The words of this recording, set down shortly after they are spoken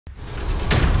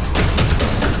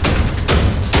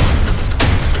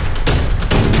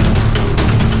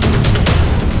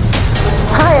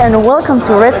and welcome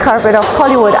to Red Carpet of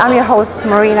Hollywood. I'm your host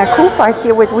Marina Kufa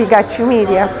here with We Got You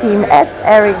Media team at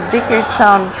Eric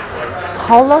Dickerson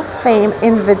Hall of Fame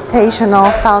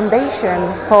Invitational Foundation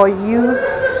for Youth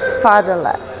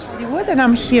Fatherless. And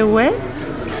I'm here with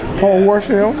Paul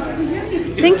Warfield.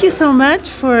 Thank you so much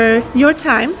for your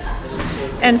time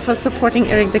and for supporting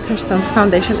Eric Dickerson's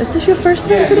foundation. Is this your first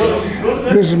time today?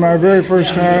 This is my very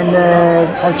first time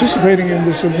participating in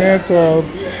this event.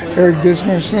 Eric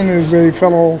Dickerson is a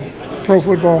fellow Pro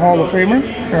Football Hall of Famer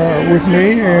with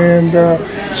me, and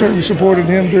certainly supported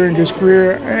him during his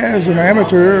career as an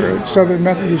amateur at Southern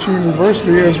Methodist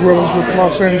University, as well as with the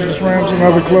Los Angeles Rams and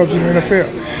other clubs in the NFL.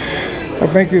 I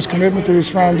think his commitment to his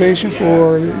foundation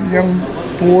for young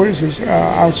boys is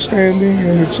outstanding,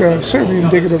 and it's certainly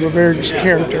indicative of Eric's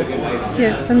character.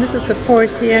 Yes, and this is the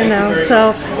 4th year now,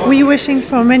 so we're wishing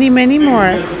for many, many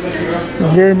more.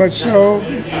 Very much so.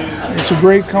 It's a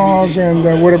great cause, and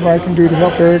whatever I can do to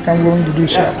help Eric, I'm willing to do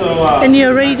so. And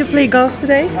you're ready to play golf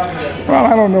today? Well,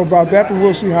 I don't know about that, but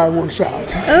we'll see how it works out.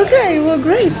 Okay, well,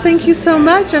 great. Thank you so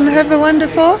much, and have a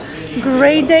wonderful,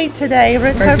 great day today.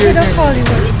 Red Carpet of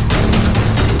Hollywood.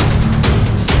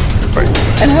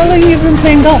 And how long have you been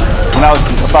playing golf? When I was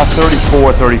about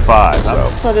 34, 35.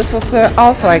 So this was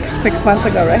also like 6 months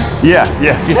ago, right? Yeah,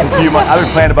 just a few months. I've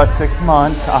been playing about 6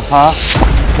 months. Gosh,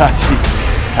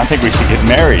 I think we should get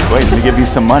married. Wait, let me give you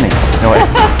some money. No, wait.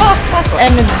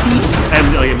 And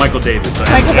And Michael David.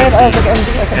 Michael David, I was like,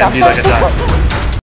 MD like a doctor.